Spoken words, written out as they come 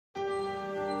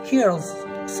Here are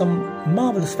some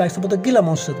marvelous facts about the Gila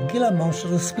monster. The Gila monster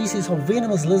is a species of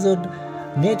venomous lizard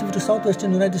native to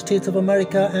southwestern United States of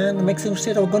America and the Mexican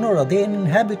state of Sonora. They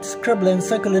inhabit scrubland,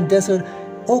 succulent desert,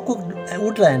 oak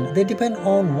woodland. They depend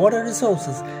on water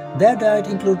resources. Their diet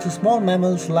includes small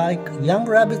mammals like young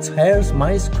rabbits, hares,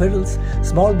 mice, squirrels,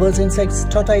 small birds, insects,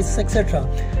 tortoises, etc.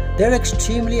 Their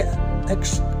extremely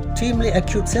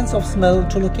acute sense of smell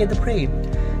to locate the prey.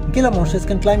 Gila monsters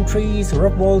can climb trees,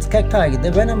 rock walls, cacti.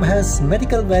 Their venom has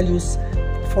medical values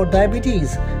for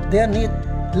diabetes. They are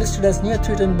listed as near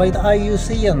threatened by the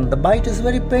IUCN. The bite is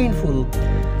very painful.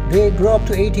 They grow up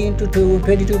to 18 to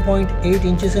 22.8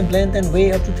 inches in length and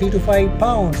weigh up to 3 to 5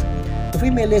 pounds. The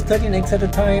female lays 13 eggs at a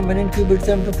time and incubates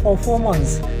them for 4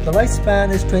 months. The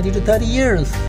lifespan is 20 to 30 years.